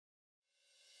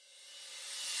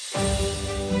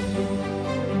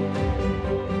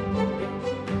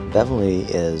Beverly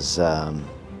has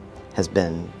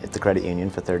been at the credit union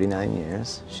for 39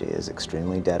 years. She is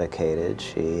extremely dedicated.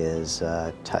 She has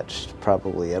touched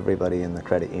probably everybody in the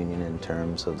credit union in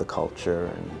terms of the culture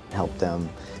and helped them.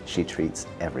 She treats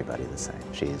everybody the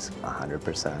same. She's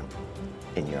 100%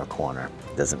 in your corner.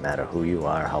 Doesn't matter who you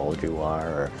are, how old you are,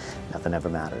 or nothing ever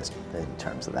matters in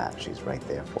terms of that. She's right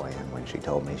there for you. And when she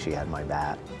told me she had my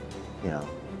back,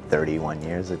 31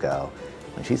 years ago,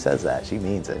 when she says that, she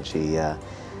means it. She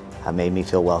made me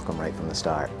feel welcome right from the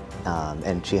start.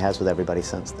 And she has with everybody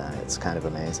since then. It's kind of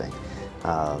amazing.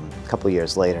 A couple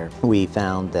years later, we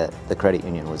found that the credit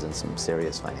union was in some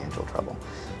serious financial trouble.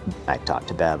 I talked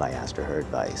to Bev, I asked her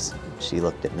advice. She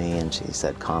looked at me and she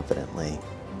said confidently,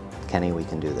 "Kenny, we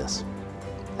can do this.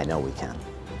 I know we can."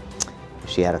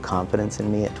 She had a confidence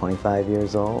in me at 25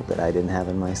 years old that I didn't have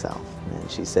in myself.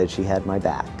 And she said she had my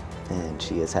back, and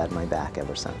she has had my back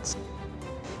ever since.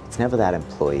 It's never that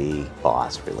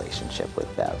employee-boss relationship with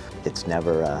Bev. It's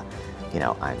never,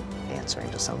 I'm answering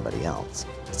to somebody else.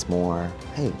 It's more,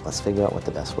 hey, let's figure out what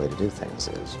the best way to do things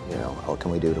is. What can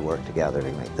we do to work together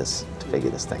to figure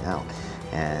this thing out?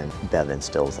 And Bev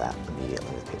instills that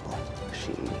immediately with people.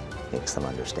 She makes them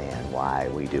understand why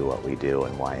we do what we do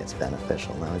and why it's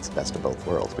beneficial. Now, it's the best of both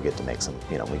worlds. We get to make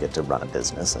we get to run a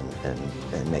business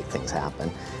and make things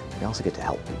happen. We also get to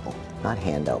help people. Not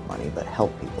hand out money, but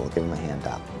help people, give them a hand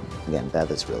up. Again, Bev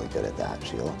is really good at that.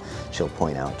 She'll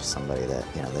point out to somebody that,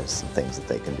 there's some things that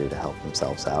they can do to help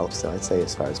themselves out. So I'd say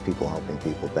as far as people helping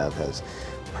people, Bev has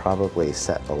probably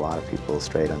set a lot of people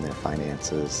straight on their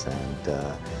finances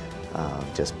and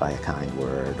just by a kind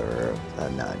word or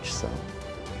a nudge. So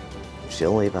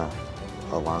she'll leave a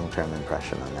long-term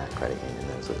impression on that credit union.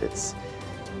 It's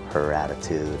her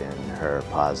attitude and her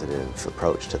positive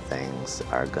approach to things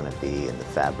are going to be in the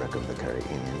fabric of the credit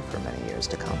union for many years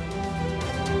to come.